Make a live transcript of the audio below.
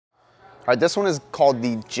All right, this one is called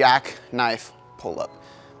the Jackknife Pull Up.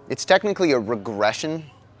 It's technically a regression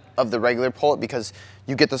of the regular pull-up because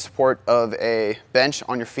you get the support of a bench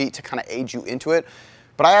on your feet to kind of aid you into it.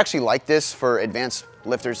 But I actually like this for advanced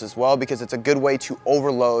lifters as well because it's a good way to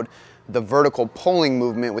overload the vertical pulling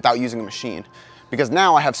movement without using a machine. Because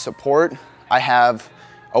now I have support, I have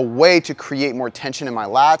a way to create more tension in my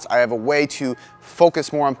lats, I have a way to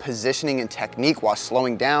focus more on positioning and technique while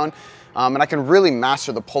slowing down, and I can really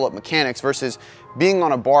master the pull-up mechanics versus being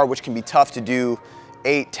on a bar, which can be tough to do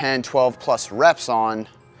 8, 10, 12 plus reps on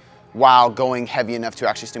while going heavy enough to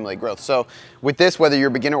actually stimulate growth. So with this, whether you're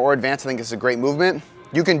beginner or advanced, I think it's a great movement.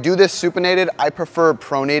 You can do this supinated. I prefer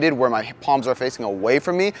pronated where my palms are facing away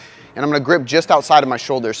from me and I'm gonna grip just outside of my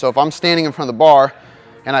shoulders. So if I'm standing in front of the bar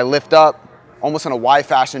and I lift up almost in a Y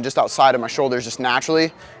fashion just outside of my shoulders just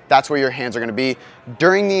naturally, that's where your hands are gonna be.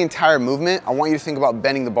 During the entire movement, I want you to think about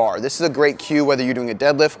bending the bar. This is a great cue whether you're doing a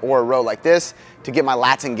deadlift or a row like this to get my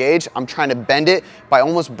lats engaged. I'm trying to bend it by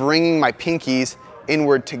almost bringing my pinkies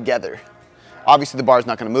inward together. Obviously the bar is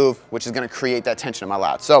not gonna move, which is gonna create that tension in my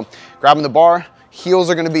lats. So grabbing the bar, heels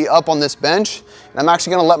are gonna be up on this bench, and I'm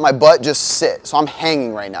actually gonna let my butt just sit. So I'm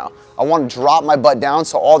hanging right now. I wanna drop my butt down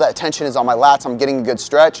so all that tension is on my lats. I'm getting a good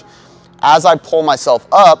stretch. As I pull myself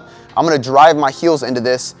up, I'm gonna drive my heels into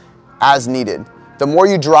this as needed. The more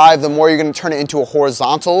you drive, the more you're gonna turn it into a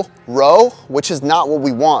horizontal row, which is not what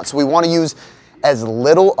we want. So we wanna use as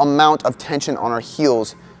little amount of tension on our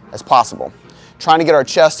heels as possible. Trying to get our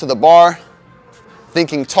chest to the bar,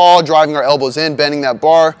 thinking tall, driving our elbows in, bending that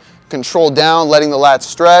bar, control down, letting the lats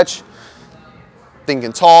stretch,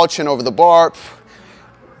 thinking tall, chin over the bar.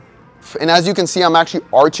 And as you can see, I'm actually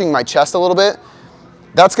arching my chest a little bit.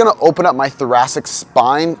 That's gonna open up my thoracic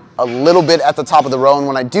spine a little bit at the top of the row. And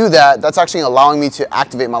when I do that, that's actually allowing me to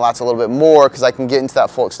activate my lats a little bit more because I can get into that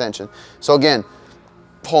full extension. So again,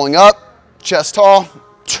 pulling up, chest tall,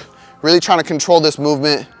 really trying to control this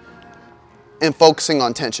movement and focusing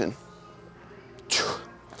on tension.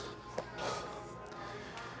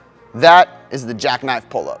 That is the Jackknife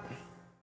pull-up.